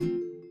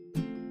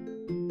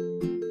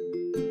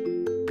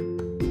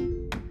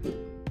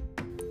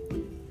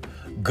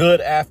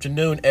Good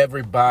afternoon,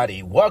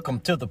 everybody. Welcome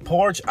to the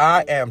porch.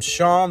 I am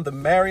Sean the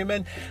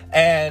Merriman.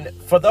 And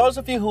for those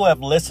of you who have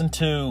listened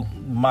to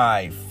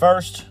my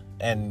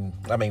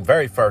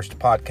very first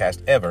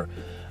podcast ever,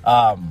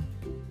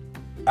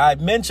 I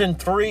mentioned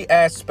three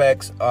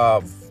aspects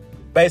of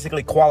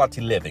basically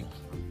quality living.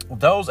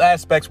 Those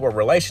aspects were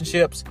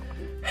relationships,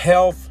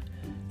 health,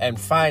 and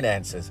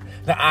finances.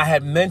 Now, I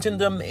had mentioned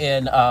them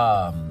in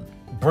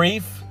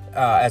brief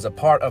as a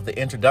part of the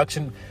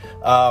introduction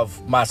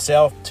of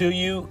myself to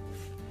you.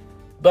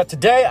 But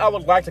today I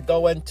would like to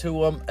go into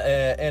them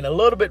in a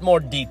little bit more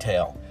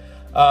detail.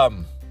 I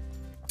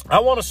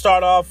want to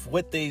start off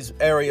with these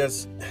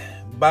areas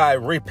by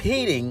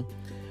repeating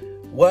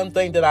one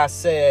thing that I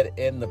said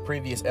in the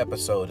previous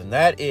episode, and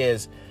that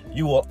is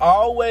you will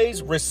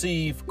always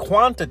receive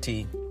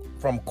quantity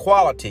from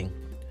quality,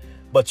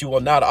 but you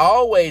will not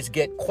always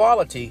get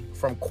quality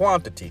from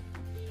quantity.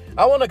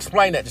 I want to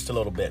explain that just a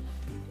little bit.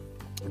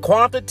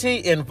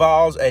 Quantity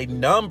involves a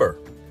number.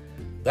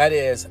 That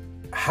is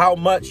how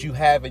much you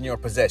have in your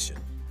possession.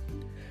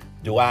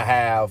 Do I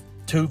have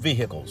 2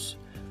 vehicles?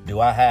 Do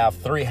I have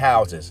 3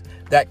 houses?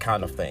 That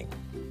kind of thing.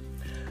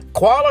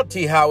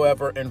 Quality,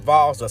 however,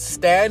 involves a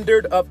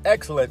standard of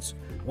excellence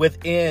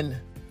within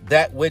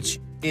that which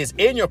is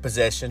in your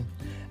possession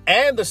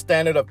and the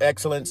standard of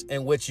excellence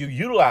in which you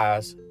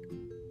utilize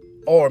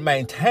or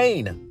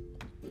maintain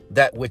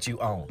that which you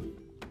own.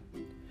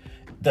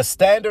 The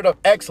standard of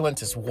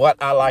excellence is what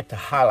I like to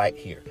highlight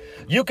here.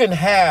 You can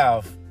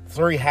have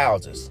 3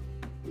 houses,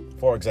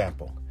 for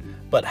example,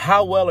 but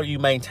how well are you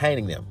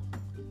maintaining them?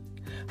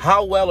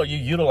 How well are you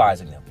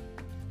utilizing them?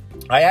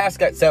 I ask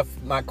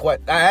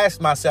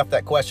myself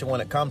that question when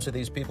it comes to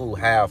these people who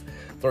have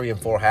 3 and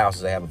 4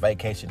 houses. They have a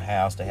vacation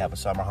house, they have a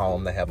summer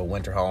home, they have a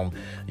winter home,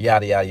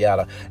 yada, yada,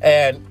 yada.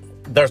 And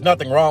there's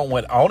nothing wrong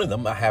with owning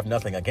them. I have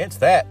nothing against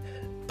that.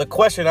 The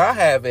question I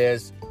have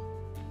is,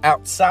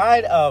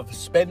 outside of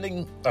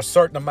spending a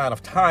certain amount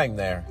of time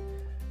there,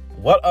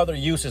 what other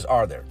uses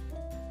are there?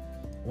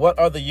 What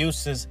other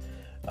uses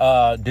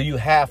do you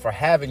have for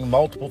having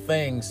multiple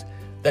things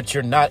that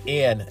you're not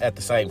in at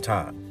the same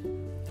time?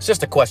 It's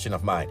just a question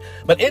of mine.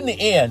 But in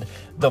the end,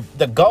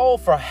 the goal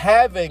for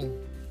having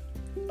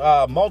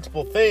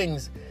multiple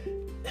things,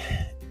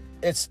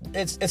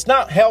 it's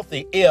not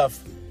healthy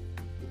if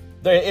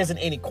there isn't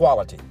any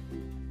quality.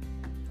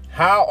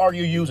 How are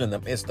you using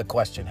them is the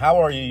question. How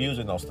are you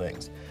using those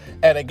things?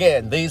 And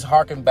again, these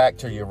harken back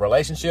to your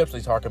relationships.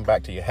 These harken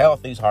back to your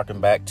health. These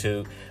harken back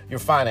to your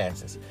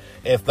finances.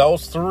 If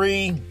those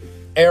 3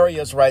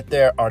 areas right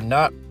there are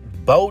not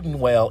boding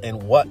well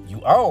in what you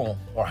own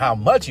or how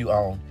much you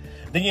own,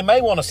 then you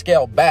may want to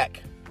scale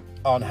back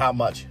on how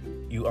much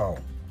you own.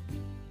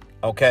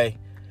 Okay?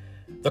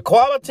 The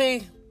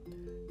quality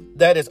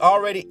that is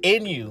already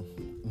in you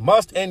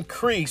must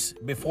increase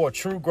before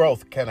true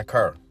growth can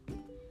occur.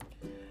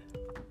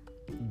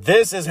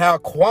 This is how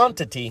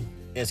quantity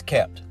is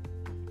kept.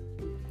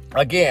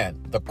 Again,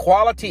 the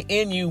quality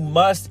in you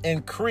must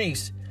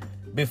increase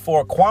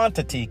before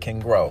quantity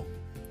can grow.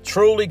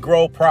 Truly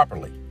grow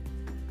properly.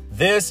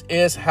 This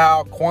is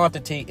how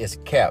quantity is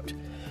kept.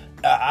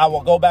 I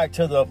will go back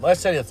to let's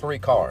say the 3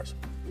 cars.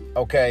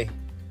 Okay.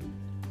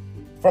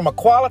 From a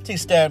quality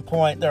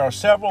standpoint, there are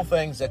several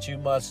things that you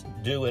must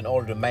do in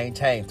order to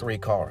maintain 3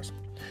 cars.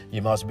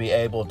 You must be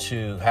able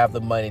to have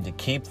the money to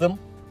keep them,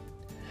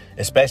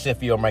 especially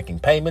if you're making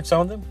payments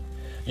on them.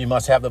 You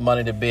must have the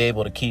money to be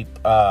able to keep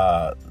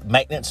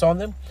maintenance on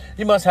them.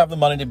 You must have the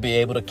money to be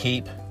able to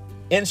keep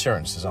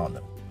insurances on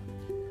them.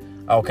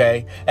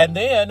 Okay. And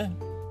then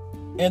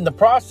in the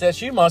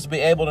process, you must be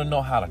able to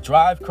know how to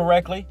drive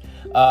correctly.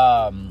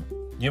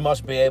 You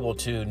must be able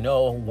to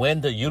know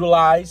when to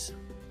utilize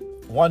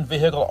one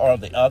vehicle or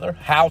the other,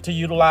 how to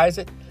utilize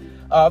it.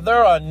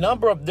 There are a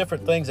number of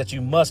different things that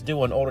you must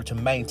do in order to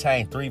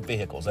maintain 3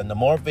 vehicles. And the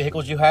more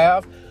vehicles you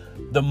have,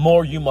 the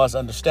more you must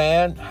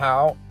understand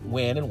how,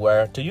 when, and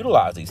where to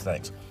utilize these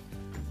things.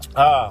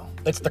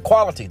 It's the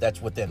quality that's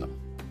within them.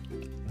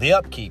 The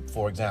upkeep,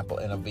 for example,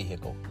 in a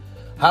vehicle.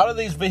 How do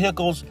these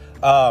vehicles,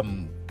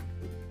 going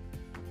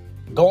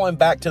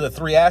back to the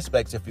 3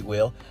 aspects, if you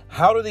will,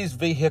 how do these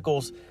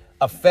vehicles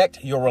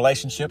affect your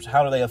relationships?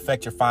 How do they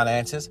affect your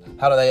finances?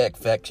 How do they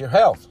affect your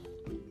health?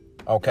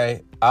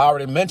 Okay, I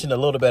already mentioned a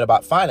little bit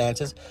about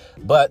finances,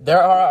 but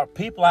there are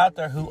people out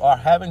there who are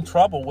having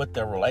trouble with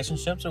their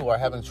relationships, who are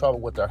having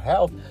trouble with their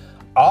health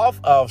off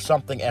of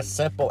something as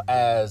simple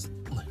as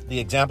the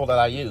example that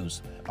I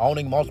use,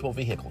 owning multiple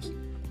vehicles,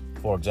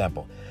 for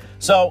example.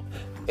 So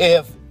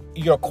if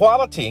your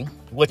quality,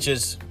 which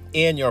is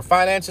in your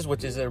finances,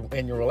 which is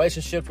in your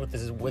relationships, which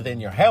is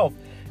within your health,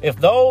 if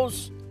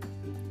those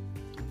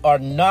are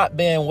not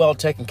being well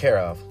taken care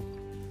of,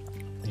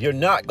 you're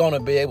not going to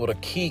be able to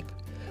keep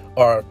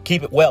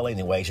it well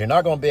anyways. You're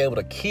not going to be able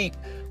to keep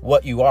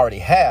what you already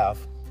have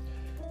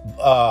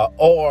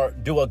or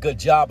do a good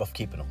job of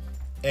keeping them.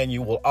 And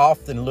you will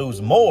often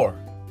lose more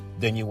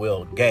than you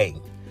will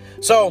gain.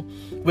 So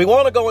we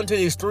want to go into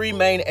these 3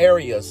 main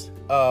areas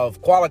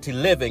of quality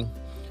living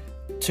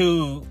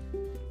to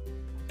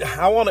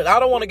I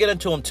don't want to get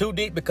into them too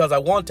deep because I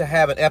want to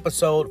have an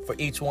episode for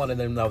each one of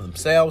them of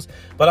themselves.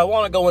 But I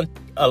want to go in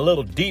a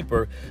little bit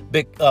deeper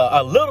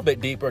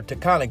to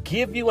kind of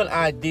give you an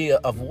idea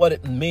of what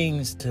it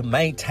means to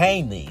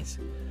maintain these,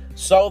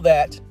 so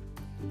that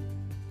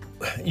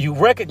you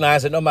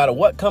recognize that no matter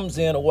what comes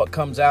in or what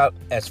comes out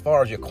as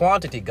far as your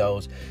quantity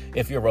goes,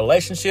 if your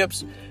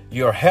relationships,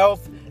 your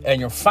health,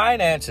 and your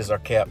finances are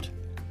kept,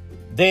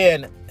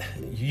 then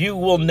you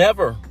will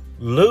never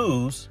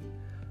lose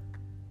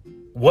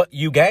what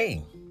you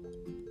gain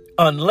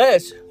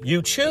unless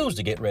you choose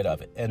to get rid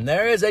of it. And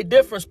there is a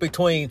difference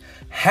between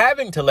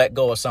having to let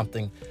go of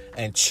something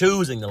and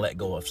choosing to let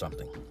go of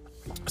something.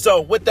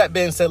 So with that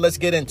being said, let's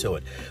get into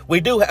it. We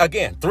do,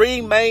 again,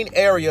 3 main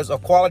areas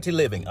of quality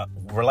living: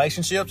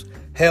 relationships,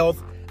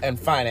 health, and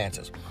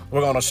finances.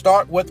 We're going to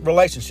start with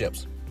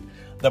relationships.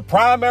 The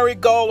primary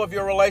goal of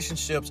your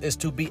relationships is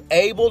to be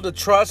able to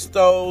trust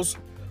those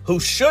who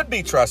should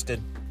be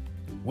trusted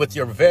with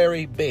your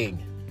very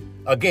being.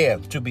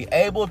 Again, to be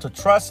able to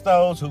trust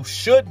those who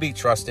should be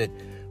trusted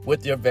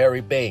with your very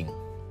being.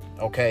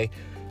 Okay?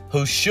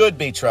 Who should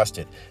be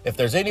trusted. If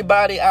there's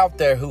anybody out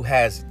there who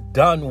has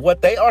done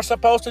what they are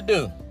supposed to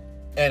do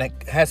and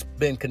has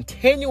been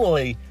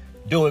continually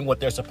doing what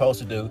they're supposed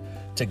to do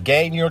to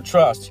gain your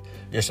trust,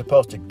 you're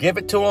supposed to give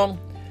it to them,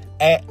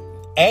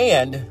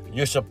 and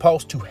you're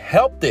supposed to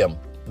help them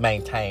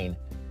maintain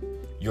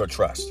your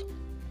trust.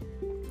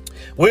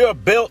 We are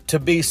built to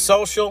be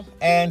social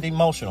and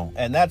emotional,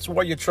 and that's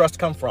where your trust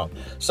comes from.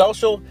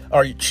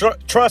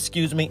 Trust,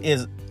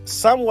 is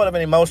somewhat of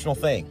an emotional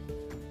thing.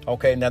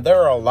 Okay, now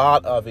there are a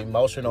lot of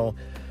emotional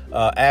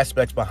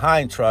aspects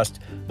behind trust,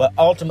 but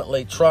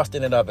ultimately trust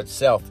in and of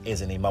itself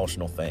is an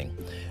emotional thing.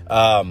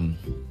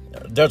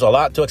 There's a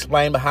lot to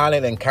explain behind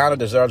it, and kind of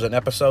deserves an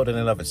episode in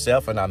and of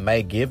itself, and I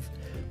may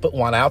put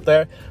one out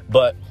there.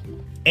 But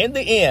in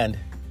the end,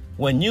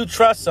 when you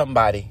trust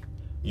somebody,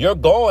 you're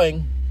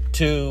going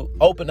to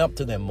open up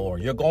to them more.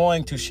 You're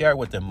going to share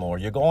with them more.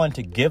 You're going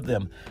to give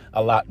them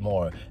a lot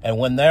more. And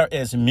when there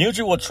is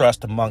mutual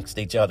trust amongst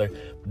each other,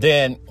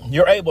 then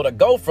you're able to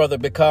go further,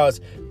 because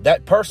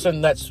that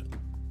person that's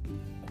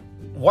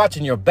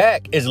watching your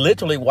back is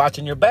literally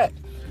watching your back.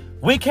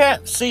 We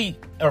can't see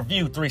or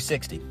view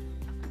 360.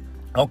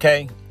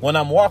 Okay? When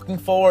I'm walking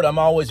forward, I'm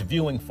always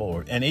viewing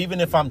forward. And even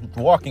if I'm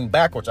walking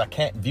backwards, I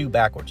can't view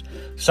backwards.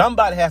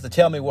 Somebody has to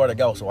tell me where to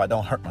go so I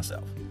don't hurt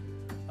myself.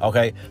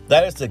 Okay,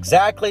 that is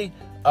exactly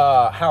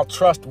how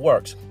trust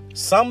works.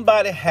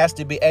 Somebody has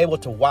to be able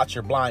to watch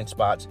your blind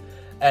spots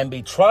and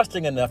be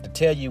trusting enough to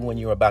tell you when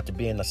you're about to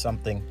be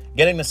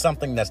getting into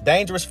something that's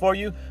dangerous for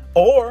you,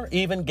 or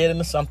even get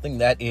into something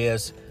that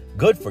is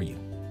good for you.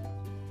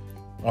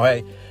 All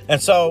right.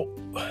 And so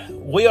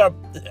we are,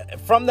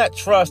 from that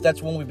trust,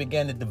 that's when we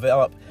begin to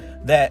develop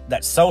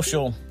that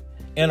social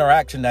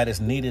interaction that is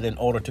needed in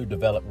order to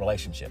develop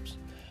relationships,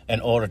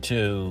 in order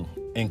to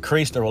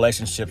increase the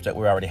relationships that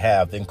we already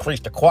have, increase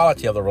the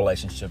quality of the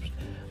relationships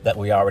that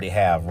we already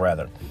have,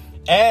 rather,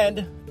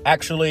 and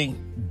actually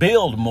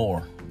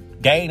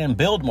gain and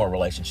build more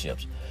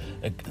relationships.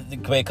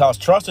 Because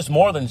trust is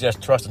more than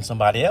just trusting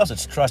somebody else.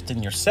 It's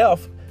trusting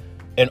yourself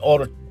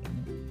you're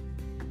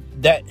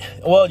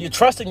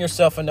trusting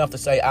yourself enough to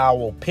say, I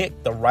will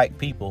pick the right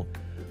people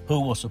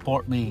who will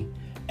support me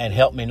and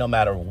help me no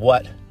matter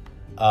what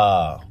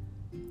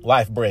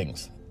life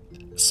brings.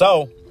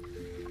 So,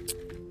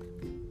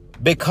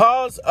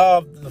 because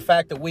of the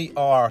fact that we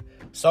are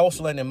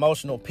social and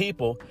emotional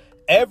people,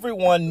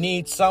 everyone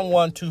needs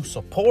someone to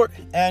support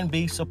and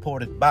be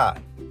supported by.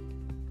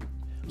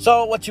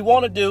 So what you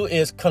want to do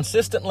is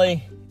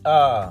consistently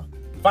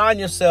find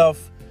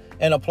yourself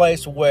in a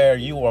place where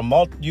you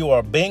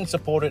are being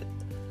supported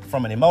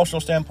from an emotional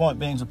standpoint,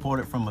 being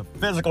supported from a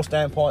physical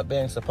standpoint,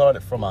 being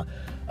supported from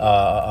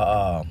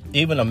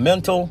even a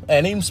mental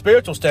and even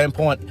spiritual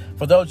standpoint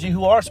for those of you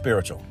who are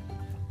spiritual.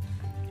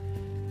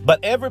 But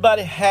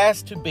everybody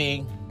has to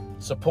be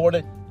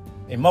supported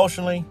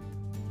emotionally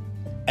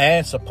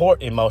and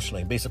support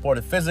emotionally. Be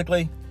supported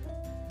physically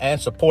and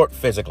support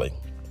physically.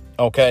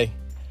 Okay?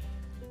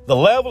 The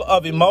level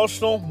of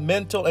emotional,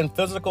 mental, and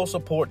physical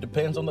support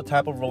depends on the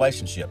type of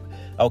relationship.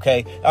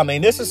 Okay? I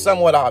mean, this is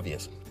somewhat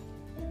obvious.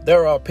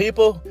 There are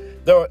people,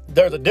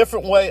 there's a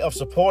different way of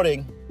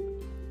supporting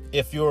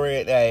if you're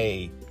in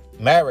a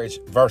marriage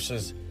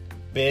versus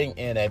being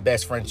in a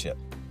best friendship.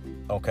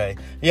 Okay.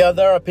 Yeah,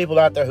 there are people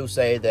out there who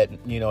say that,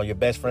 your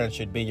best friend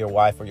should be your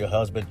wife or your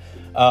husband.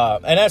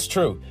 And that's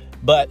true.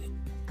 But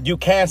you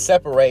can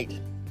separate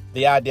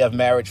the idea of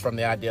marriage from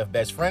the idea of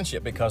best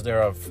friendship, because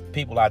there are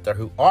people out there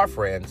who are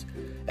friends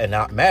and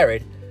not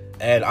married.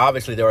 And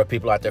obviously there are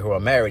people out there who are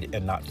married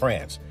and not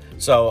friends.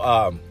 So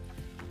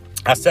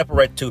I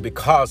separate two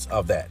because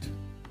of that.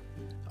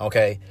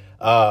 Okay.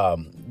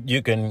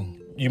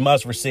 You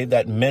must receive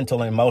that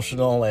mental,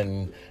 emotional,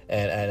 and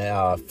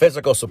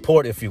physical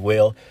support, if you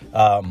will,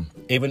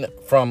 even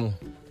from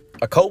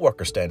a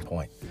coworker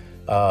standpoint,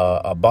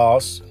 a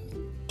boss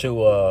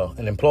to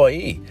an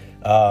employee,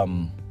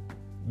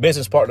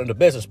 business partner to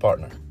business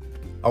partner.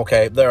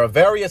 Okay, there are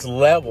various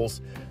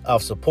levels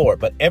of support,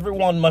 but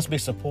everyone must be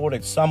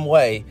supported some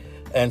way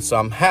and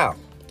somehow.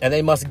 And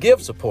they must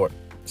give support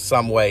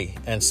some way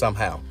and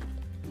somehow.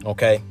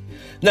 Okay.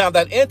 Now,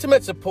 that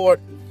intimate support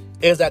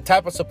is that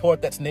type of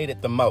support that's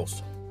needed the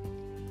most.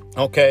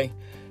 Okay.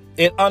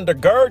 It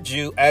undergirds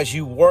you as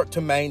you work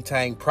to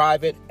maintain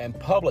private and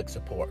public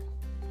support.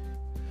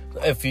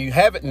 If you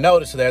haven't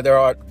noticed there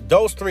are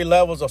those three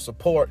levels of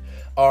support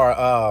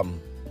are,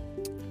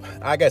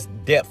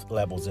 depth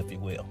levels, if you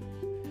will.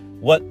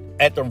 What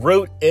at the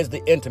root is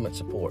the intimate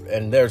support.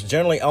 And there's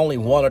generally only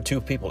one or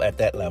two people at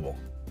that level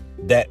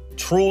that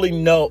truly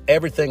know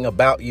everything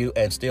about you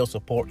and still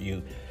support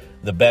you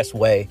the best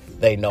way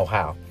they know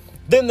how.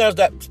 Then there's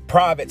that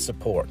private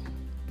support.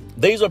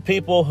 These are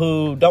people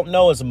who don't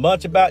know as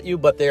much about you,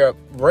 but they're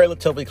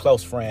relatively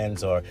close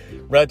friends or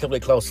relatively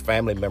close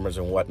family members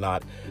and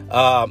whatnot.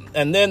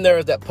 And then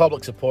there's that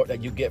public support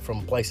that you get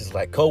from places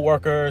like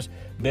coworkers,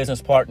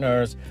 business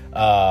partners,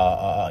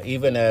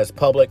 even as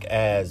public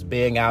as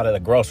being out at a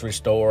grocery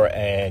store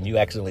and you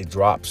accidentally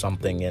drop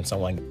something and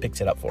someone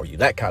picks it up for you,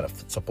 that kind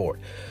of support.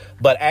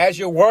 But as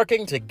you're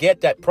working to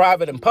get that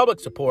private and public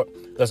support,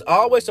 there's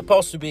always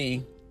supposed to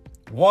be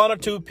one or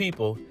two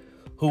people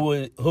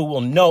who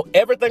will know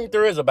everything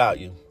there is about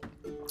you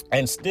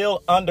and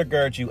still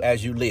undergird you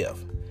as you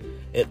live.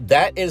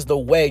 That is the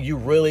way you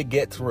really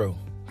get through.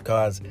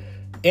 Because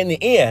in the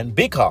end,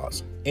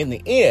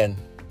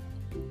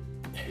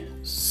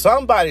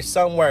 somebody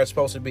somewhere is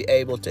supposed to be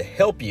able to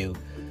help you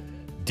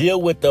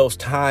deal with those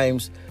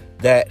times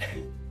that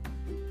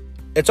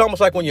it's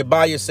almost like when you're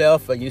by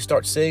yourself and you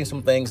start seeing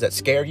some things that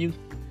scare you,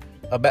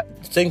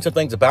 seeing some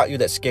things about you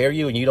that scare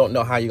you and you don't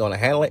know how you're going to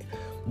handle it.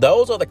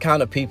 Those are the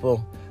kind of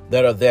people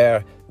that are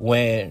there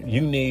when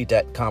you need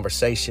that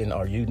conversation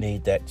or you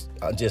need that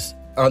just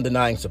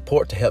undenying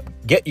support to help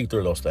get you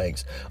through those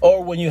things.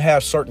 Or when you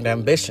have certain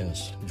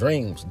ambitions,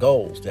 dreams,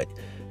 goals that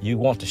you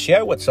want to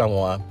share with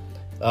someone,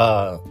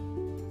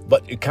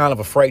 but you're kind of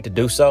afraid to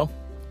do so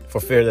for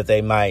fear that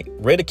they might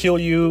ridicule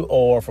you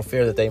or for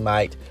fear that they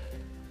might,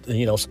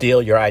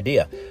 steal your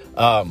idea.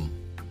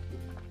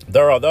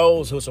 There are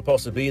those who are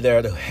supposed to be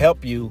there to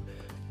help you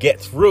get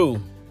through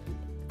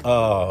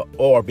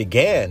or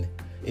begin,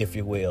 if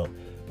you will,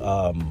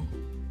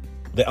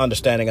 the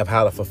understanding of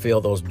how to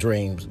fulfill those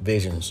dreams,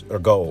 visions, or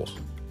goals.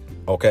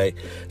 Okay.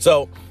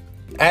 So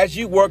as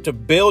you work to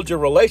build your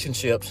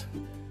relationships,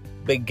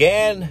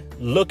 begin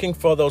looking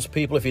for those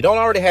people, if you don't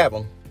already have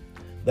them,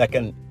 that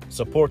can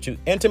support you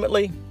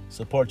intimately,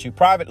 support you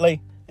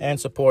privately, and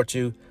support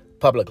you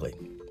publicly.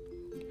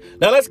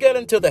 Now let's get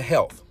into the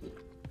health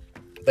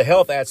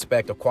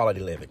aspect of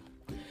quality living.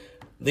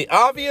 The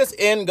obvious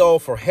end goal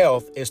for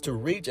health is to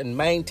reach and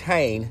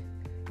maintain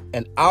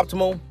an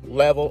optimal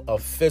level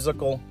of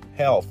physical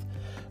health.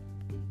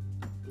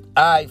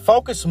 I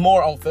focus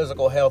more on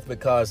physical health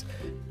because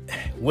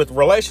with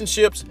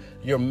relationships,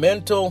 your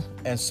mental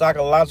and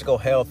psychological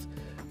health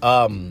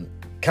are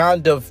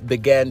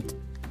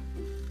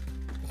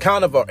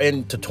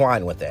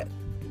intertwined with that.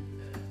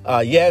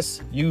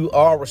 Yes, you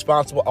are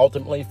responsible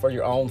ultimately for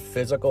your own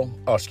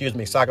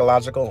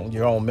psychological,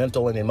 your own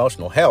mental and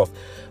emotional health.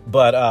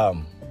 But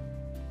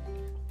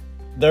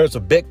there's a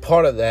big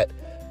part of that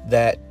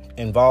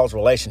involves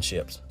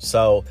relationships.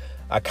 So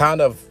I kind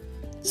of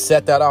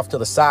set that off to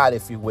the side,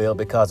 if you will,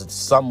 because it's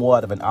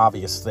somewhat of an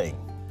obvious thing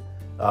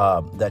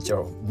that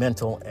your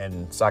mental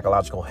and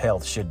psychological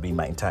health should be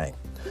maintained.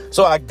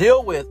 So I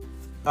deal with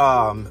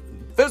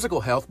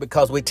physical health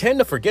because we tend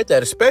to forget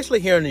that, especially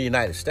here in the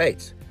United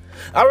States.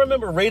 I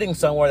remember reading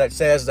somewhere that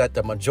says that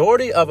the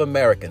majority of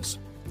Americans,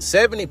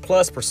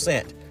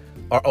 70+%,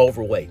 are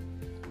overweight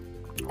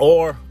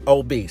or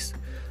obese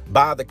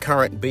by the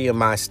current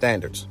BMI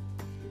standards.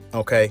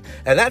 Okay.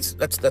 And that's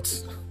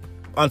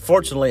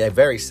unfortunately a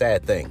very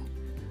sad thing.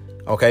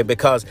 Okay.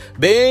 Because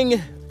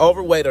being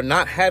overweight or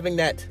not having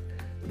that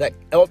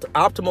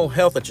optimal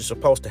health that you're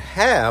supposed to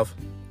have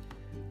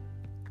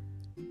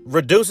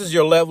reduces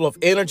your level of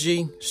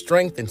energy,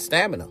 strength, and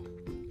stamina.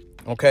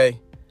 Okay.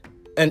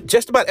 And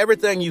just about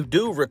everything you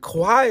do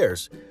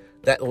requires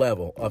that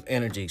level of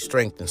energy,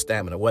 strength, and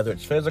stamina, whether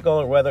it's physical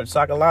or whether it's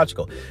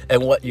psychological.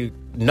 And what you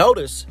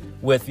notice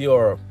with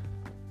your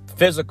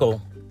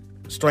physical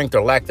strength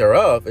or lack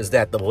thereof is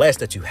that the less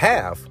that you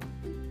have,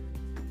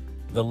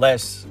 the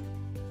less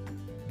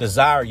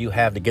desire you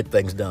have to get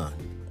things done.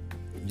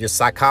 Your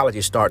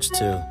psychology starts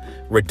to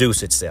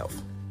reduce itself.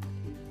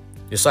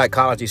 Your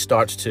psychology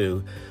starts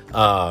to,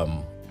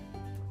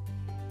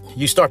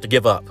 you start to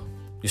give up.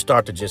 You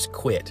start to just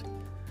quit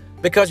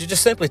because you're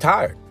just simply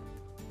tired.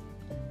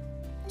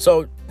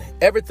 So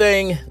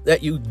everything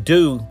that you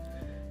do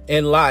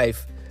in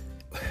life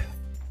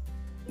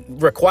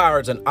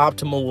requires an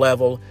optimal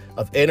level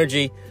of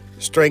energy,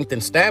 strength,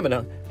 and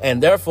stamina.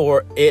 And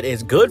therefore, it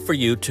is good for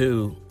you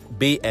to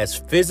be as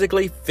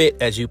physically fit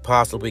as you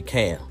possibly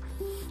can.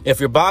 If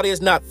your body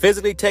is not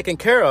physically taken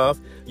care of,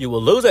 you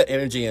will lose that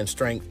energy and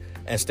strength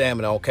and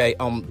stamina, okay,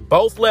 on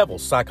both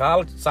levels,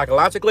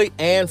 psychologically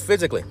and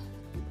physically.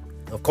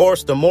 Of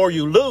course, the more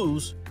you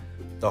lose,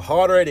 the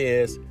harder it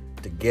is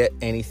to get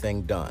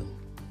anything done.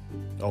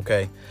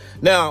 Okay.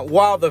 Now,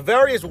 while the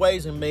various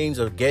ways and means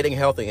of getting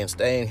healthy and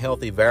staying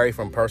healthy vary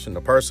from person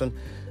to person,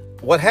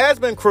 what has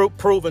been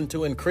proven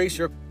to increase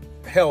your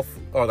health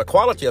or the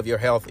quality of your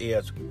health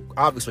is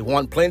obviously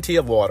one, plenty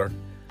of water.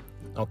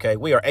 Okay.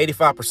 We are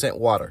 85%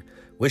 water.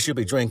 We should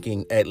be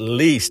drinking at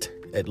least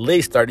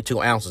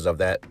 32 ounces of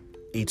that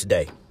each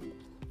day.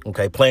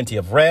 Okay. Plenty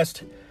of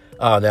rest.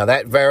 Now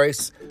that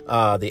varies.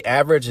 The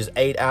average is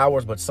 8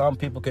 hours, but some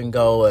people can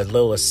go as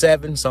little as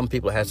 7. Some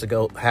people have to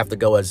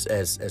go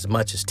as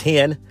much as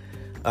 10.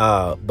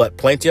 But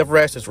plenty of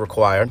rest is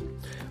required.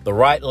 The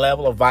right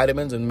level of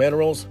vitamins and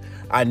minerals.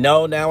 I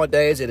know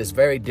nowadays it is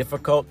very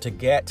difficult to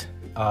get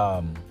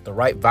the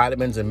right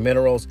vitamins and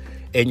minerals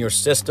in your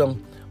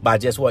system by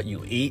just what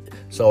you eat.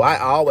 So I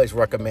always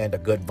recommend a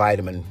good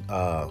vitamin,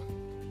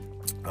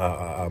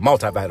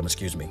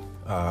 multivitamin,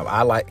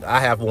 I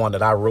have one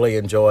that I really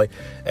enjoy,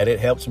 and it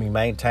helps me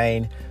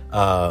maintain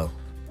a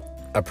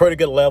pretty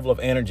good level of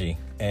energy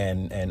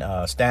and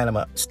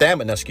stamina,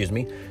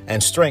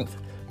 and strength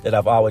that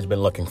I've always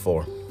been looking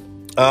for.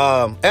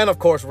 And of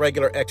course,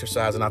 regular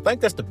exercise. And I think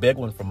that's the big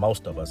one for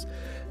most of us.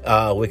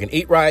 We can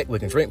eat right. We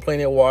can drink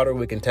plenty of water.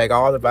 We can take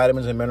all the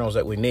vitamins and minerals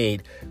that we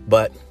need.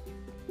 But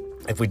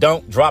if we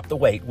don't drop the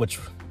weight, which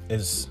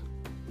is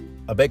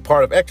a big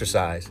part of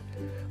exercise,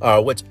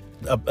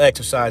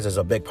 exercise is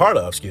a big part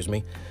of,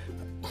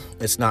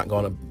 it's not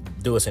going to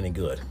do us any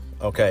good.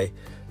 Okay.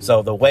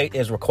 So the weight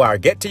is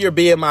required. Get to your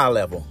BMI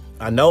level.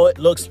 I know it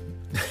looks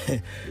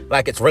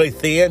like it's really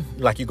thin,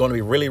 like you're going to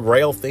be really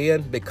rail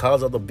thin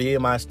because of the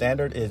BMI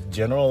standard is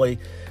generally,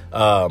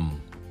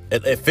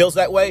 it feels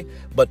that way.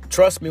 But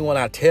trust me when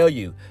I tell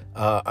you,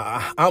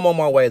 I'm on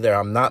my way there.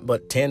 I'm not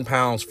but 10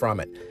 pounds from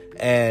it.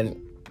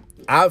 And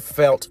I've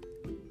felt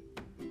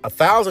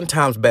 1,000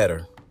 times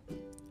better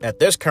at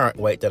this current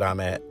weight that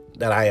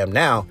I am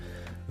now,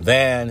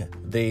 than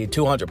the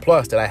 200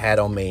 plus that I had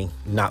on me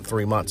not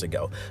 3 months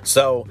ago.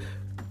 So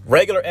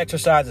regular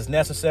exercise is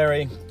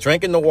necessary.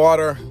 Drinking the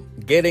water,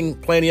 getting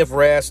plenty of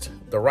rest,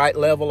 the right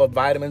level of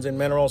vitamins and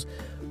minerals,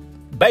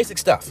 basic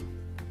stuff.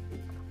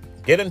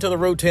 Get into the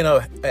routine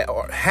of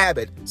or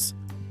habits,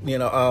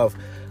 of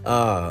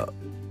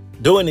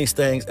doing these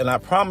things. And I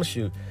promise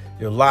you,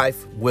 your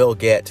life will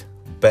get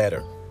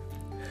better.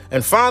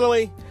 And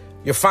finally,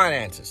 your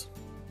finances.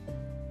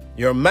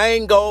 Your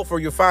main goal for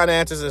your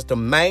finances is to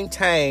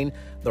maintain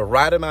the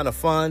right amount of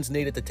funds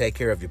needed to take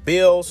care of your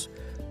bills,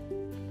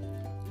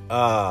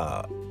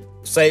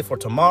 save for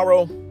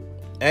tomorrow,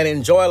 and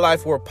enjoy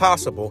life where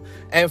possible.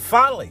 And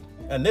finally,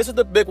 and this is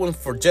the big one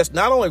for just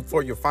not only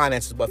for your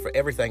finances, but for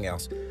everything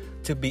else,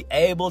 to be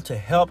able to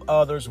help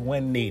others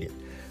when needed.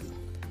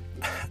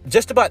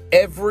 Just about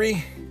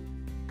every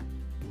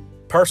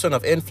person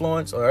of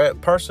influence or a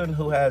person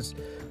who has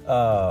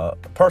a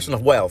person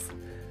of wealth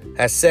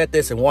has said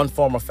this in one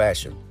form or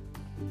fashion.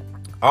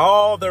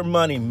 All their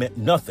money meant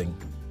nothing,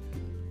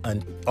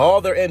 and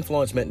all their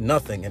influence meant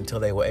nothing until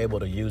they were able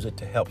to use it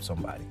to help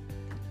somebody.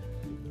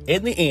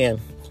 In the end,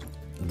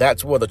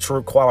 that's where the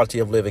true quality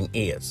of living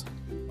is.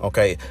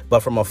 Okay. But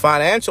from a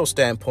financial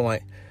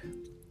standpoint,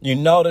 you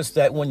notice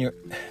that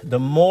the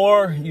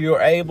more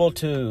you're able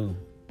to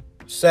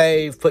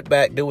save, put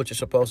back, do what you're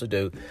supposed to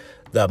do,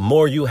 the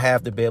more you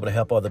have to be able to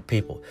help other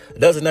people. It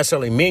doesn't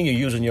necessarily mean you're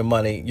using your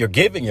money, you're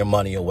giving your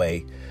money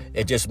away.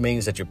 It just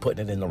means that you're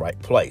putting it in the right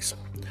place.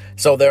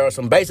 So there are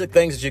some basic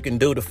things that you can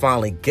do to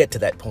finally get to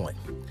that point.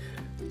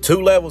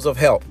 2 levels of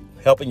help: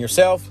 helping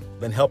yourself,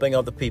 then helping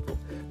other people.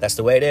 That's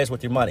the way it is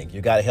with your money.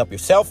 You got to help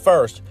yourself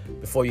first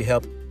before you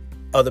help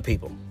other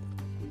people.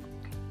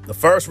 The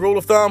first rule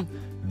of thumb: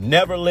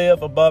 never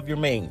live above your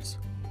means.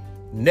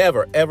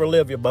 Never, ever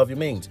live above your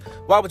means.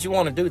 Why would you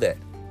want to do that?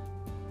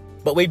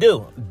 But we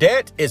do.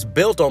 Debt is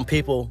built on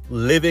people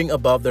living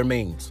above their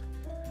means.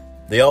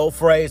 The old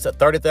phrase, a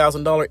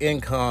 $30,000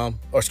 income,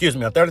 a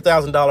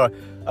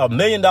 $1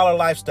 million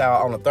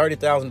lifestyle on a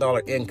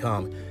 $30,000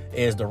 income,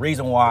 is the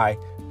reason why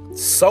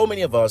so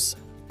many of us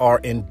are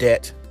in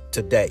debt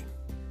today.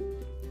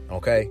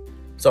 Okay.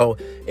 So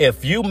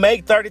if you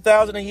make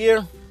 $30,000 a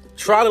year,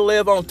 try to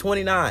live on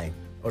 29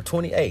 or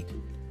 28.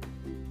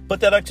 Put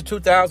that extra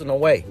 $2,000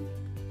 away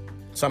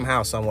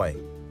somehow, some way.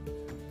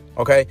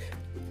 Okay.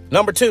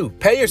 Number 2,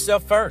 pay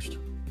yourself first.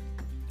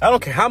 I don't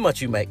care how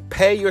much you make.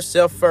 Pay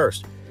yourself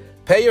first.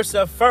 Pay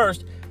yourself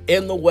first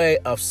in the way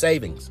of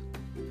savings.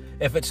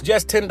 If it's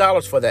just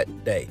 $10 for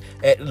that day,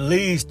 at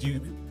least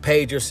you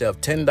paid yourself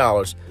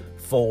 $10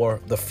 for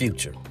the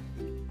future.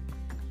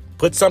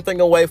 Put something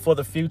away for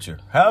the future,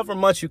 however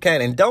much you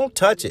can, and don't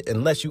touch it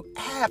unless you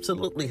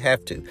absolutely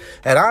have to.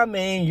 And I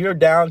mean, you're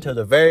down to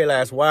the very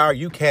last wire.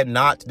 You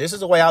cannot, this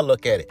is the way I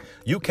look at it,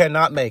 you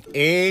cannot make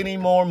any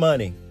more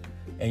money,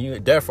 and you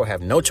therefore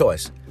have no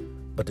choice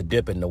but to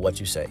dip into what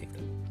you saved.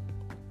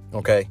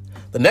 Okay.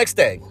 The next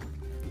thing,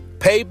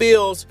 pay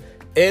bills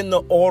in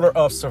the order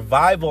of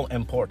survival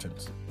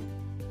importance.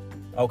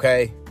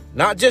 Okay.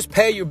 Not just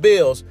pay your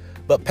bills,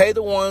 but pay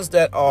the ones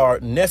that are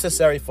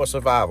necessary for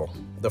survival.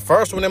 The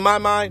first one in my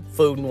mind,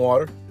 food and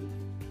water.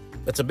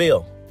 That's a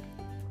bill.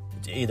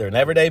 either an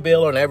everyday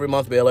bill or an every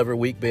month bill, every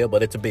week bill,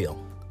 but it's a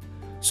bill.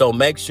 So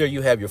make sure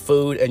you have your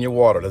food and your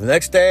water. The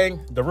next thing,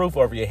 the roof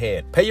over your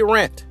head. Pay your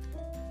rent.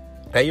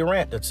 Pay your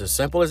rent. It's as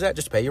simple as that.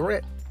 Just pay your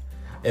rent.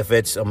 If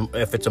it's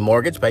a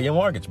mortgage, pay your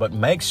mortgage. But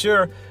make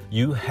sure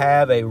you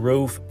have a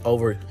roof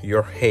over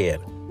your head.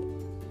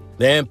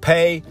 Then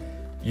pay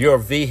your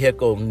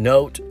vehicle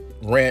note,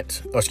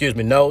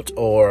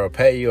 or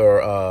pay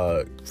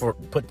your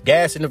put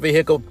gas in the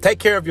vehicle. Take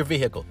care of your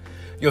vehicle.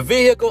 Your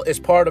vehicle is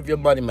part of your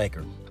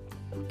moneymaker.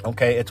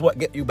 Okay, it's what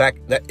gets you back.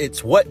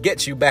 It's what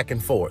gets you back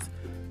and forth.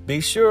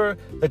 Be sure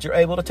that you're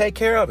able to take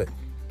care of it.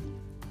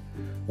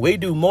 We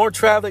do more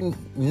traveling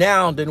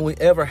now than we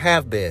ever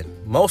have been.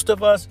 Most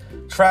of us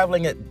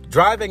driving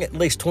at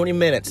least 20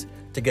 minutes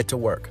to get to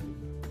work.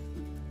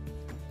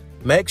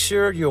 Make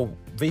sure your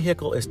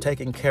vehicle is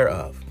taken care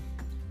of.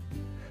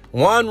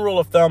 One rule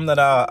of thumb that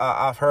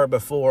I've heard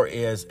before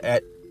is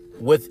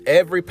with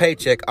every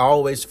paycheck,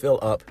 always fill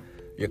up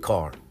your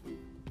car.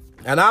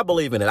 And I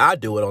believe in it. I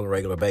do it on a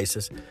regular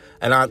basis.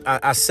 And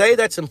I say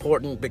that's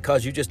important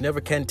because you just never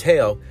can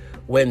tell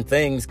when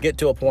things get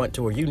to a point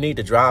to where you need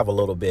to drive a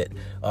little bit,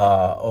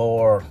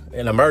 or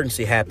an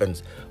emergency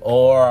happens,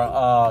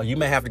 or you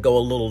may have to go a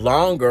little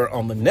longer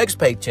on the next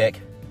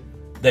paycheck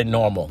than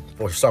normal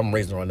for some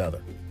reason or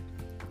another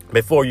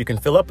before you can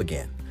fill up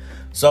again.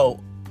 So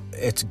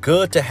it's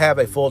good to have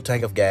a full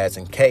tank of gas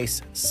in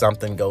case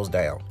something goes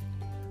down.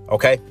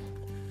 Okay?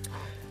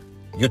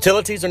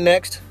 Utilities are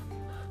next.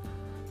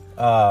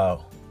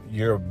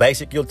 Your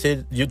basic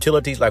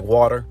utilities like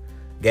water,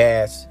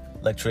 gas,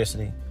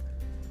 electricity.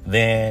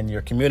 Then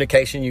your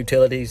communication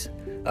utilities,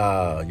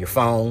 your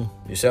phone,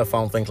 your cell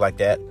phone, things like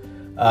that.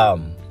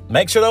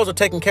 Make sure those are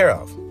taken care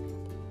of.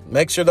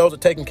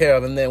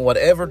 And then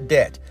whatever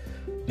debt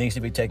needs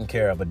to be taken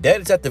care of. But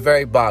debt is at the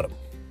very bottom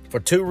for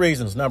two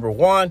reasons. Number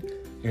one,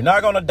 you're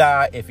not going to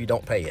die if you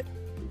don't pay it.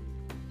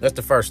 That's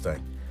the first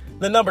thing.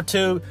 Then number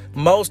two,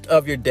 most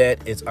of your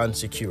debt is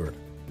unsecured.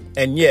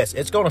 And yes,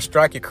 it's going to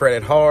strike your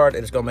credit hard,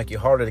 and it's going to make you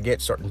harder to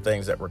get certain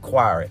things that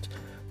require it.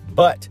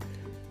 But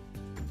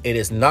it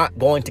is not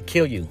going to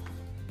kill you.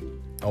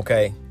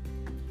 Okay?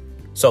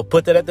 So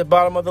put that at the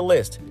bottom of the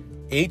list.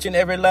 Each and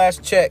every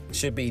last check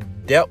should be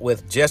dealt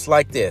with just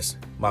like this.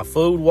 My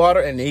food,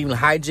 water, and even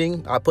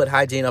hygiene. I put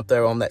hygiene up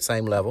there on that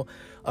same level.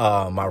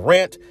 My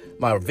rent,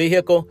 my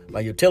vehicle, my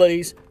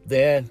utilities,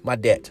 then my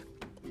debt.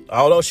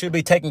 All those should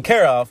be taken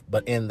care of,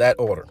 but in that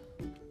order.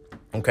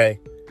 Okay?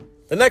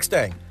 The next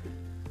thing.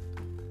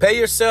 Pay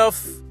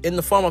yourself in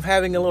the form of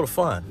having a little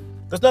fun.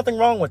 There's nothing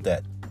wrong with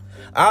that.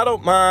 I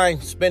don't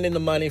mind spending the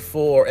money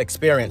for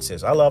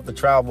experiences. I love to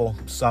travel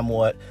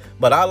somewhat,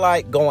 but I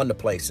like going to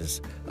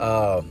places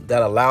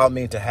that allow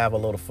me to have a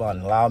little fun,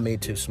 allow me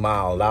to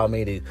smile, allow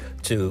me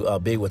to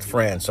be with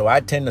friends. So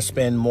I tend to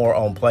spend more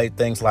on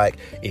things like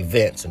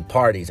events and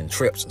parties and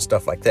trips and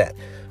stuff like that.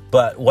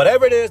 But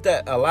whatever it is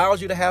that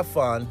allows you to have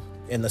fun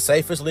in the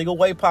safest legal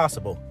way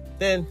possible,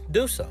 then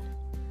do so.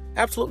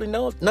 Absolutely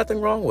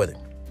nothing wrong with it.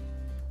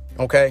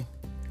 Okay?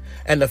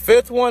 And the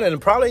fifth one, and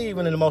probably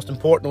even the most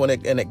important one,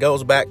 and it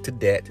goes back to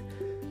debt.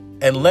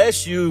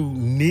 Unless you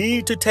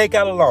need to take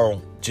out a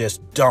loan,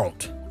 just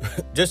don't.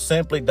 Just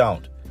simply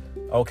don't.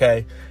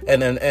 Okay?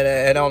 And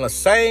on the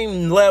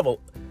same level,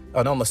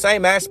 and on the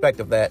same aspect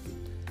of that,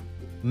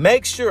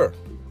 make sure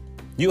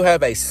you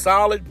have a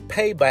solid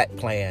payback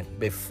plan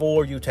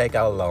before you take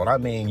out a loan. I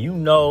mean, you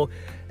know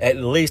at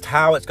least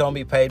how it's going to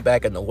be paid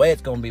back and the way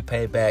it's going to be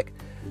paid back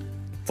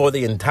for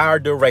the entire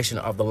duration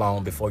of the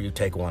loan before you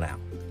take one out.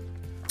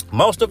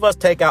 Most of us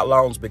take out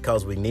loans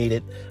because we need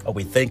it or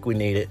we think we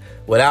need it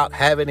without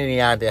having any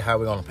idea how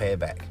we're going to pay it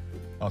back.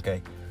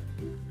 Okay.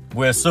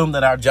 We assume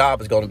that our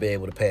job is going to be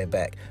able to pay it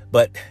back,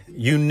 but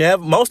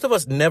most of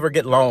us never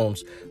get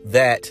loans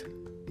that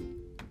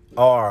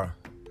are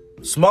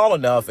small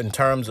enough in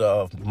terms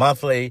of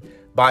monthly,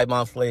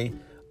 bi-monthly,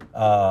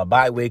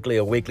 bi-weekly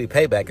or weekly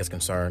payback is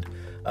concerned,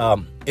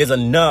 is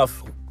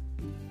enough.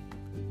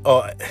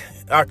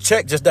 Our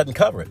check just doesn't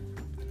cover it.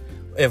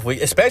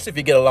 Especially if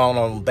you get a loan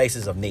on the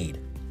basis of need.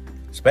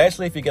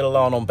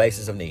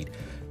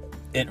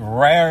 It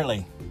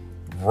rarely,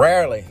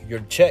 your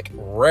check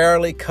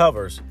rarely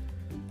covers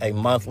a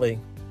monthly,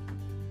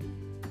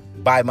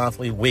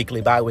 bi-monthly,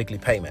 weekly, bi-weekly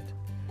payment.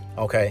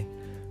 Okay?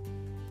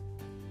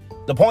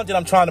 The point that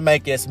I'm trying to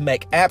make is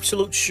make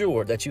absolute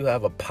sure that you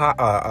have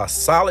a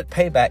solid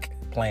payback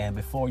plan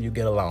before you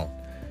get a loan.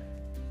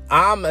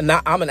 I'm an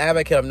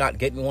advocate of not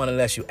getting one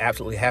unless you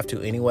absolutely have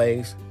to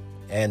anyways.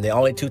 And the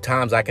only two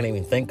times I can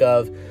even think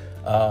of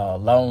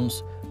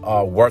loans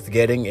are worth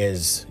getting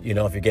is, if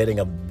you're getting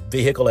a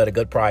vehicle at a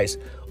good price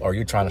or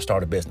you're trying to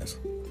start a business.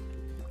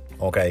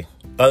 Okay.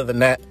 Other than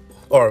that,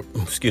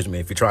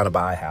 if you're trying to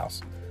buy a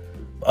house.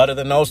 Other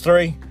than those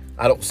three,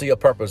 I don't see a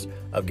purpose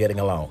of getting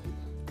a loan.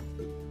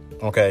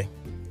 Okay.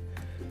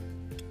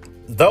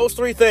 Those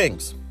three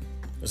things,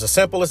 it's as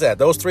simple as that.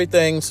 Those three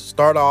things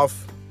start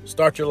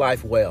your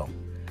life well.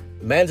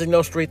 Managing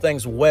those three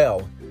things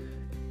well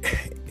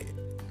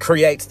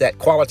creates that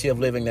quality of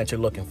living that you're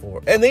looking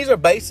for. And these are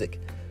basic.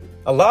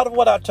 A lot of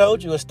what I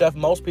told you is stuff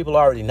most people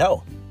already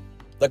know.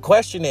 The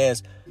question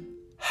is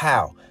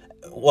how?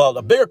 Well,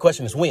 the bigger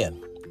question is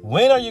when.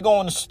 When are you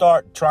going to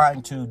start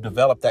trying to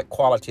develop that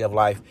quality of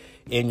life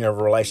in your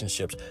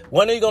relationships?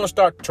 When are you going to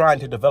start trying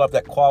to develop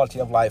that quality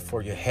of life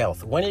for your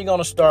health? When are you going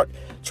to start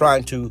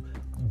trying to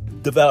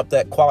develop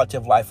that quality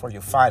of life for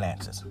your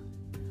finances?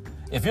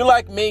 If you're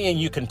like me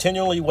and you're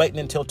continually waiting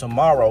until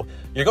tomorrow,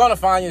 you're going to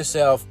find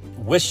yourself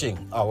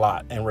wishing a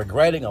lot and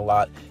regretting a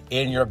lot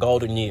in your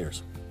golden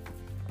years.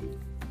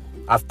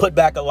 I've put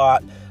back a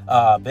lot.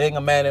 Being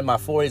a man in my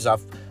 40s,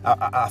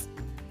 I've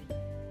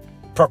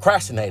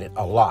procrastinated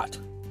a lot.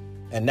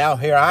 And now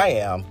here I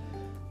am,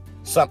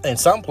 in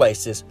some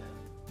places,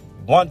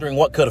 wondering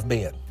what could have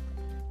been.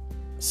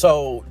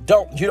 So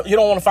you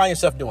don't want to find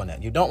yourself doing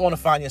that. You don't want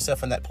to find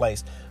yourself in that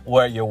place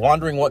where you're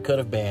wondering what could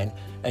have been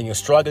and you're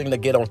struggling to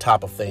get on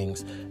top of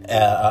things.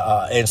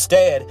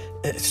 Instead,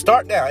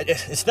 start now.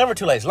 It's never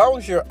too late. As long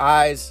as your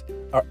eyes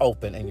are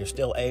open and you're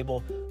still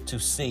able to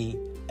see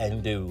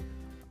and do,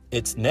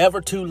 it's never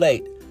too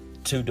late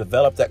to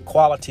develop that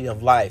quality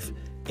of life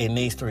in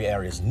these three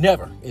areas.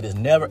 Never. It is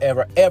never,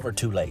 ever, ever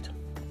too late.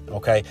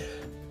 Okay?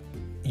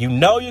 You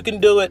know you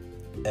can do it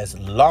as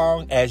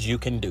long as you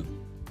can do.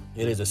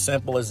 It is as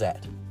simple as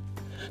that.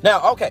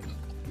 Now, okay.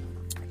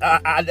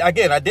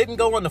 I didn't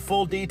go into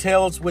full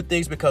details with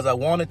these because I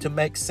wanted to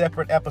make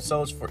separate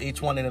episodes for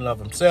each one in and of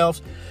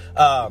themselves.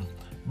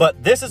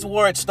 But this is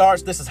where it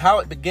starts. This is how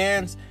it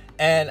begins.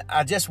 And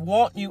I just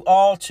want you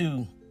all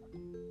to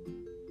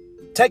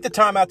take the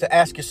time out to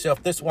ask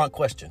yourself this one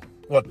question.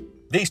 Well,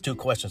 these two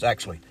questions,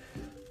 actually.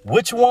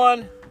 Which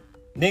one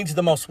needs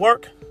the most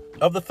work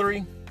of the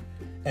three?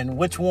 And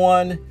which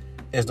one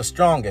is the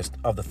strongest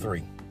of the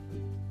three?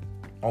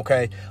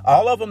 Okay?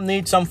 All of them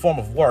need some form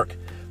of work,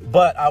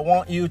 but I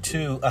want you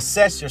to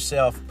assess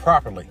yourself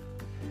properly.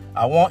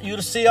 I want you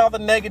to see all the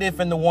negative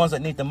in the ones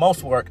that need the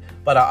most work,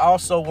 but I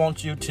also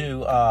want you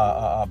to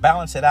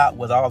balance it out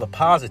with all the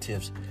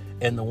positives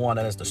in the one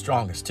that is the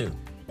strongest too.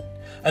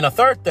 And the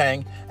third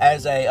thing,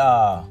 as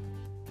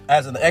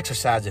an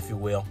exercise, if you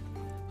will,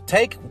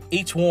 take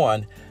each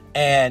one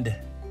and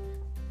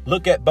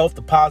look at both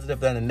the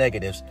positive and the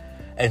negatives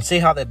and see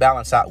how they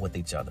balance out with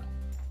each other.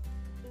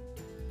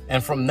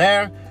 And from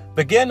there,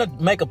 begin to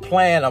make a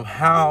plan of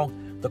how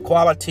the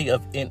quality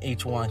in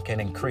each one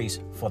can increase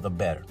for the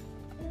better.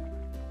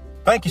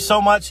 Thank you so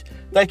much.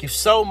 Thank you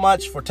so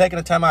much for taking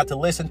the time out to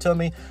listen to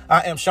me.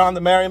 I am Sean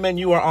the Merriman.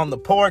 You are on the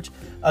porch.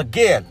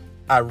 Again,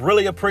 I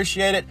really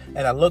appreciate it,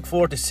 and I look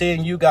forward to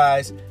seeing you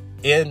guys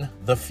in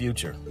the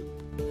future.